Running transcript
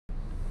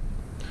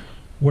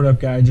What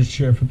up, guys? It's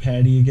Sheriff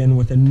Patty again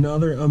with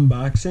another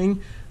unboxing.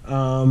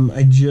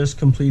 I just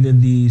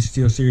completed the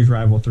SteelSeries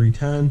Rival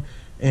 310,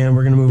 and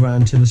we're going to move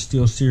on to the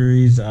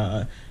SteelSeries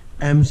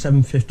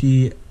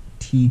M750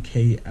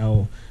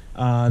 TKL.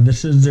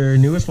 This is their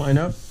newest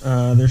lineup.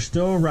 They're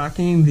still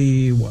rocking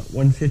the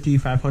 150,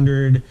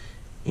 500,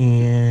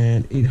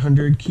 and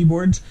 800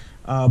 keyboards,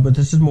 but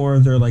this is more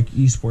of their like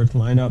esports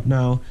lineup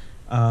now.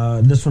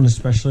 This one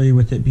especially,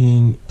 with it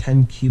being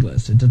 10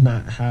 keyless. It does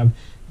not have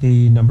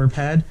the number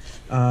pad,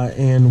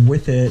 and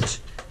with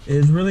it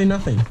is really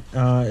nothing.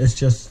 It's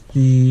just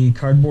the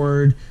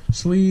cardboard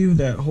sleeve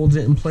that holds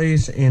it in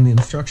place and the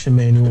instruction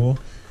manual,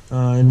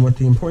 and what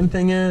the important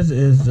thing is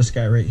this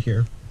guy right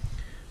here.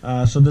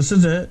 So this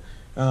is it.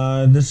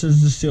 This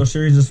is the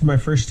SteelSeries. This is my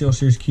first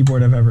SteelSeries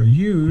keyboard I've ever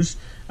used.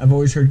 I've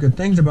always heard good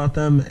things about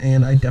them,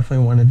 and I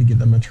definitely wanted to give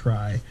them a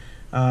try.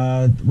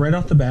 Right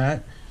off the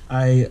bat,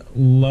 I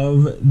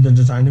love the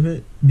design of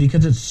it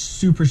because it's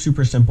super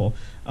simple.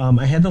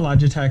 I had the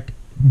Logitech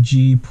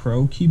G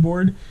Pro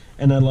keyboard,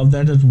 and I love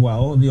that as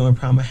well. The only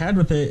problem I had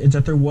with it is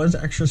that there was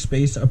extra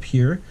space up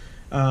here,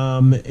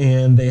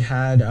 and they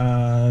had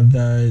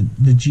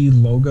the G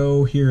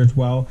logo here as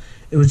well.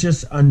 It was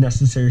just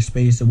unnecessary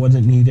space. It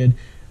wasn't needed.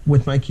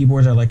 With my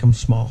keyboards, I like them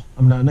small.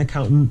 I'm not an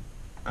accountant.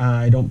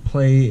 I don't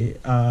play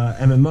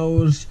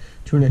MMOs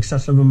to an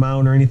excessive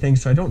amount or anything,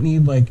 so I don't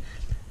need like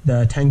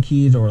the 10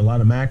 keys or a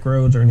lot of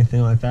macros or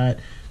anything like that.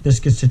 This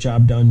gets the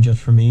job done just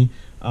for me.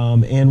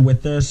 And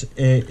with this,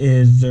 it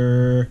is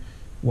their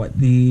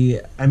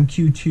the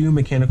MQ2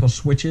 mechanical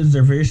switches.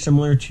 They're very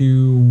similar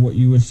to what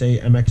you would say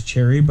MX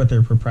Cherry, but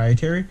they're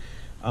proprietary.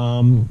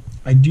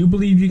 I do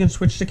believe you can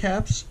switch the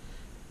caps.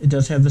 It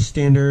does have the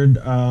standard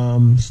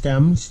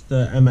stems,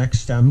 the MX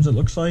stems, it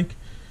looks like.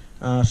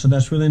 So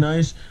that's really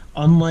nice.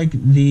 Unlike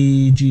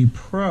the G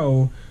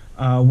Pro,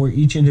 where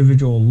each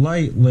individual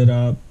light lit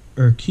up,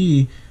 or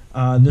key,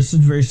 this is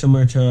very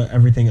similar to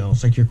everything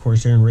else, like your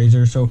Corsair and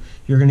Razer. So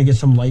you're going to get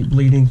some light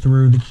bleeding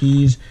through the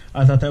keys.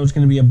 I thought that was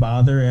going to be a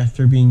bother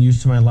after being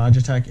used to my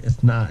Logitech.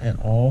 It's not at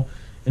all.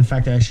 In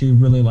fact, I actually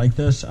really like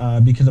this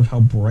because of how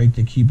bright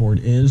the keyboard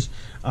is.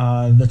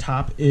 The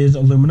top is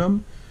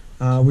aluminum,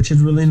 which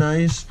is really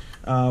nice.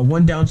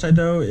 One downside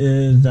though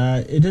is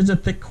that it is a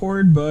thick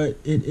cord, but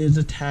it is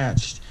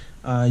attached.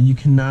 You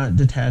cannot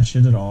detach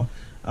it at all.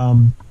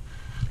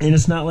 And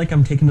it's not like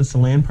I'm taking this to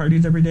LAN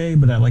parties every day,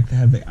 but I like to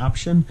have the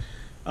option.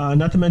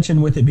 Not to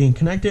mention, with it being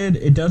connected,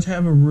 it does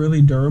have a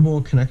really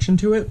durable connection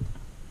to it.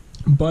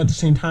 But at the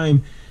same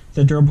time,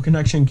 the durable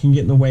connection can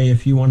get in the way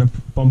if you want to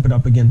bump it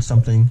up against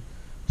something.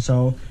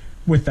 So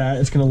with that,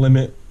 it's going to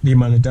limit the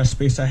amount of desk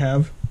space I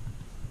have.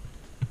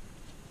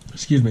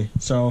 Excuse me.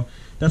 So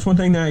that's one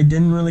thing that I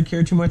didn't really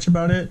care too much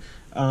about it.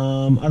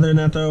 Other than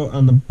that though,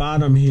 on the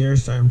bottom here,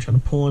 sorry, I'm trying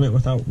to pull on it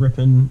without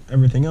ripping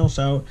everything else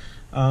out.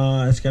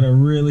 It's got a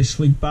really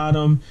sleek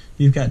bottom.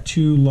 You've got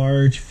two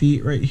large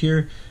feet right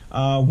here.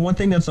 One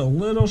thing that's a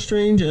little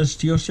strange is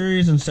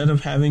SteelSeries, instead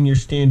of having your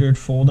standard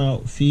fold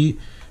out feet,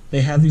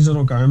 they have these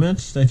little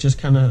garments that just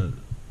kind of,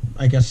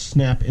 I guess,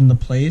 snap into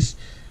place,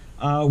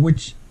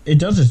 which it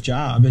does its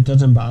job. It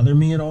doesn't bother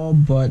me at all,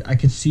 but I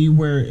could see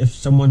where if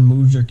someone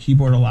moves their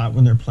keyboard a lot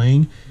when they're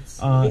playing.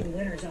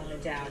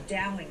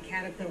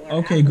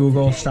 Okay,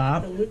 Google,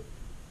 stop.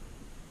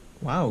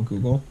 Wow,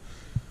 Google.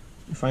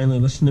 You finally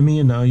listen to me,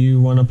 and now you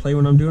want to play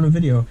when I'm doing a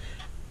video.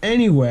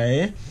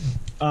 Anyway,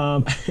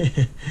 so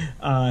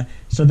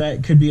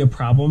that could be a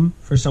problem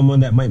for someone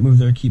that might move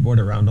their keyboard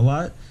around a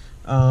lot.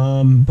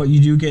 But you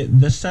do get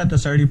this set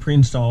that's already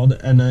pre-installed,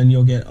 and then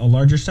you'll get a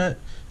larger set,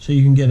 so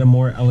you can get a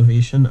more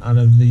elevation out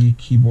of the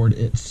keyboard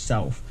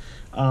itself.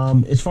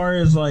 As far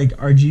as like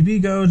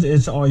RGB goes,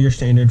 it's all your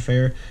standard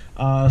fare.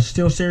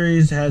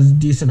 SteelSeries has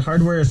decent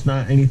hardware. It's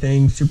not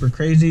anything super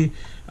crazy.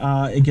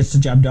 It gets the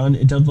job done.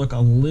 It does look a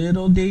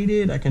little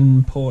dated. I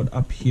can pull it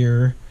up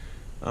here.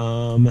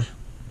 Sorry,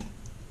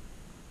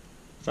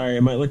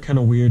 it might look kind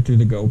of weird through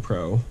the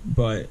GoPro,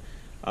 but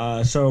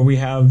so we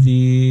have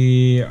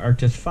the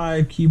Arctis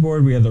 5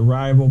 keyboard, we have the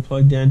Rival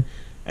plugged in,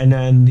 and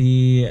then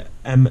the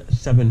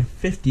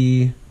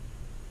M750.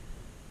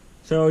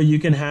 So you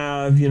can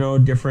have, you know,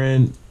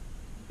 different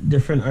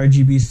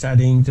RGB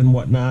settings and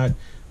whatnot.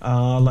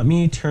 Let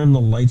me turn the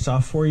lights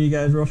off for you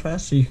guys real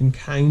fast so you can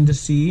kind of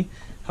see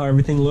how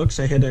everything looks.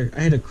 I had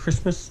a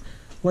Christmas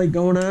light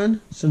going on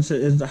since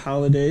it is the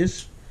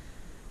holidays.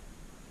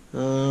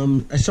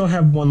 I still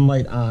have one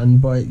light on,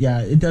 but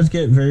yeah, it does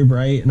get very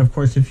bright. And of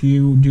course, if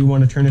you do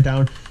want to turn it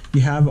down,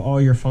 you have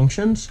all your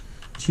functions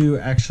to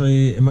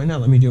actually. It might not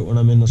let me do it when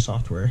I'm in the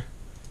software.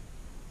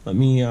 Let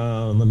me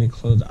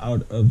close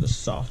out of the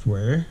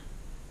software.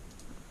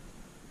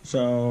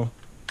 So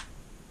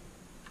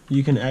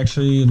you can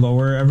actually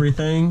lower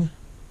everything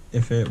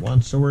if it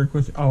wants to work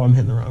with. Oh, I'm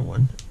hitting the wrong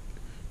one.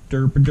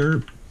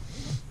 Derp.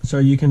 So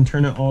you can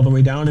turn it all the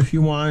way down if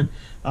you want.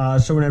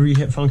 So whenever you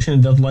hit function,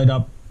 it does light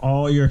up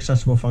all your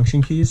accessible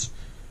function keys,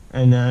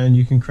 and then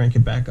you can crank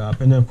it back up.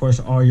 And then of course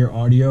all your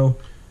audio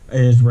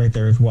is right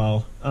there as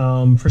well.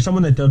 For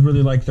someone that does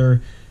really like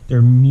their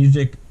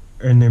music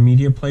in their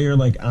media player,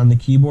 like on the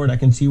keyboard. I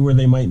can see where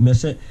they might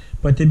miss it,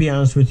 but to be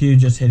honest with you,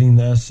 just hitting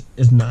this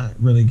is not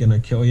really gonna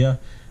kill you.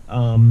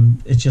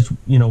 It's just,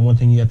 you know, one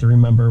thing you have to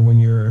remember when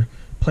you're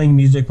playing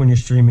music, when you're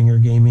streaming or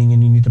gaming,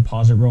 and you need to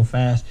pause it real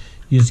fast.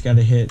 You just got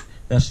to hit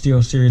that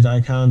SteelSeries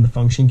icon, the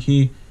function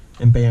key,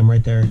 and bam,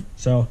 right there.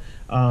 So,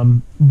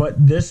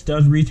 but this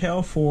does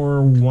retail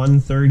for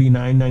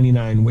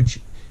 $139.99, which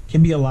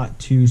can be a lot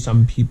to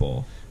some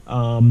people.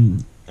 I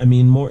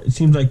mean, it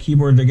seems like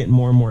keyboards are getting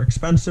more and more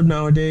expensive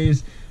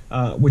nowadays,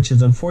 which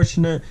is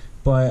unfortunate.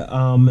 But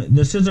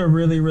this is a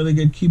really, really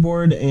good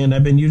keyboard, and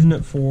I've been using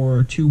it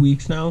for 2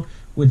 weeks now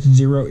with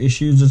zero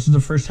issues. This is the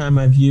first time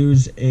I've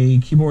used a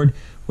keyboard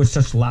with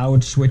such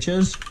loud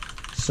switches.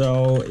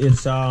 So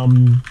it's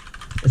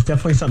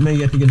definitely something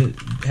that you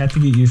have to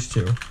get used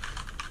to.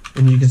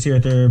 And you can see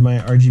right there my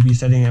RGB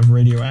setting, I have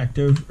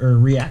radioactive or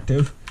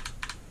reactive.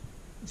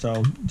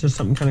 So just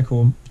something kind of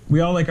cool. We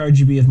all like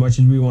RGB as much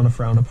as we want to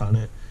frown upon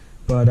it.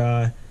 But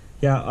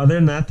yeah, other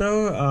than that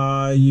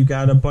though, you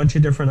got a bunch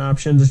of different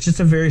options. It's just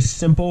a very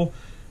simple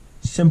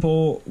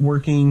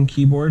working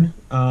keyboard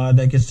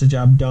that gets the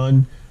job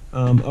done.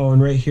 Oh,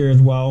 and right here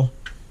as well,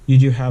 you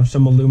do have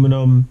some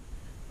aluminum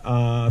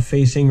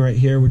facing right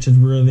here, which is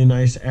really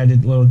nice,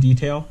 added little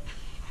detail.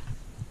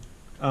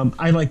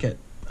 I like it.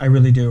 I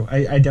really do.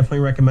 I definitely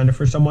recommend it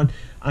for someone.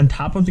 On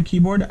top of the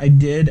keyboard, I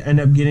did end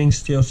up getting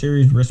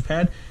SteelSeries wrist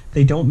pad.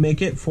 They don't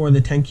make it for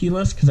the 10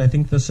 keyless because I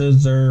think this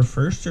is their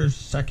first or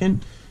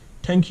second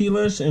 10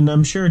 keyless, and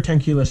I'm sure 10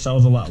 keyless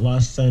sells a lot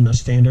less than a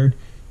standard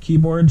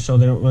keyboard, so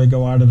they don't really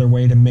go out of their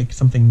way to make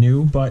something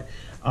new. But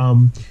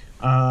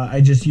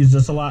I just use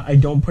this a lot. I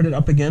don't put it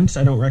up against.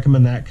 I don't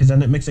recommend that because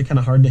then it makes it kind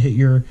of hard to hit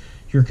your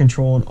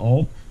control and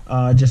alt.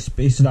 Just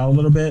space it out a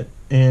little bit,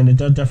 and it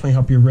does definitely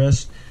help your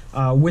wrist.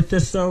 With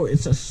this though,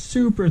 it's a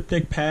super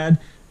thick pad,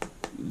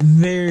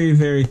 very,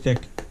 very thick.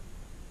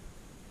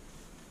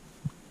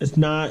 It's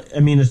not,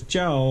 I mean, it's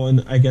gel,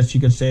 and I guess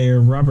you could say,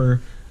 or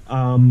rubber,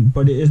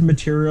 but it is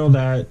material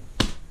that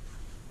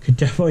could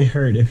definitely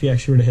hurt if you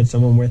actually were to hit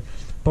someone with.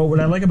 But what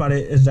I like about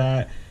it is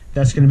that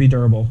that's going to be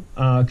durable.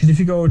 Because if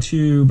you go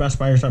to Best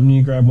Buy or something,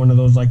 you grab one of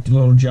those like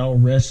little gel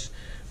wrists,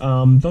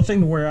 those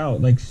things wear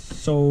out like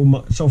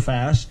so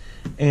fast,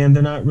 and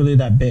they're not really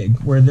that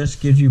big. Where this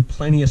gives you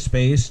plenty of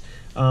space.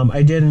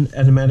 I did,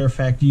 as a matter of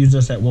fact, use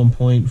this at one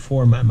point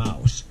for my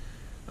mouse,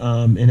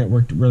 and it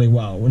worked really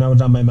well. When I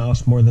was on my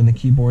mouse more than the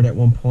keyboard at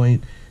one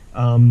point.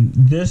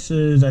 This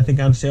is, I think,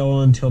 on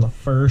sale until the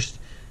 1st,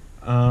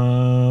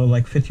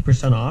 like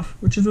 50% off,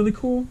 which is really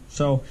cool.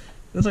 So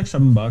it was like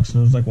 $7, and it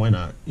was like, why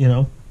not? You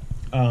know,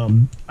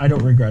 I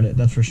don't regret it,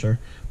 that's for sure.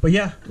 But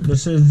yeah,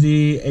 this is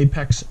the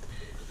Apex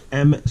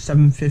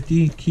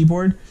M750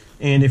 keyboard,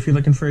 and if you're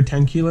looking for a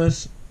 10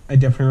 keyless, I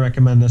definitely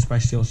recommend this by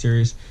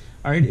SteelSeries.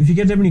 Alright, if you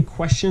guys have any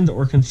questions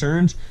or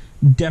concerns,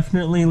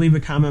 definitely leave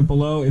a comment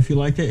below. If you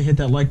liked it, hit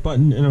that like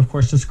button, and of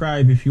course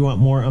subscribe if you want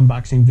more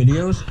unboxing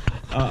videos.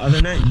 Other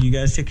than that, you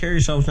guys take care of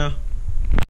yourselves now.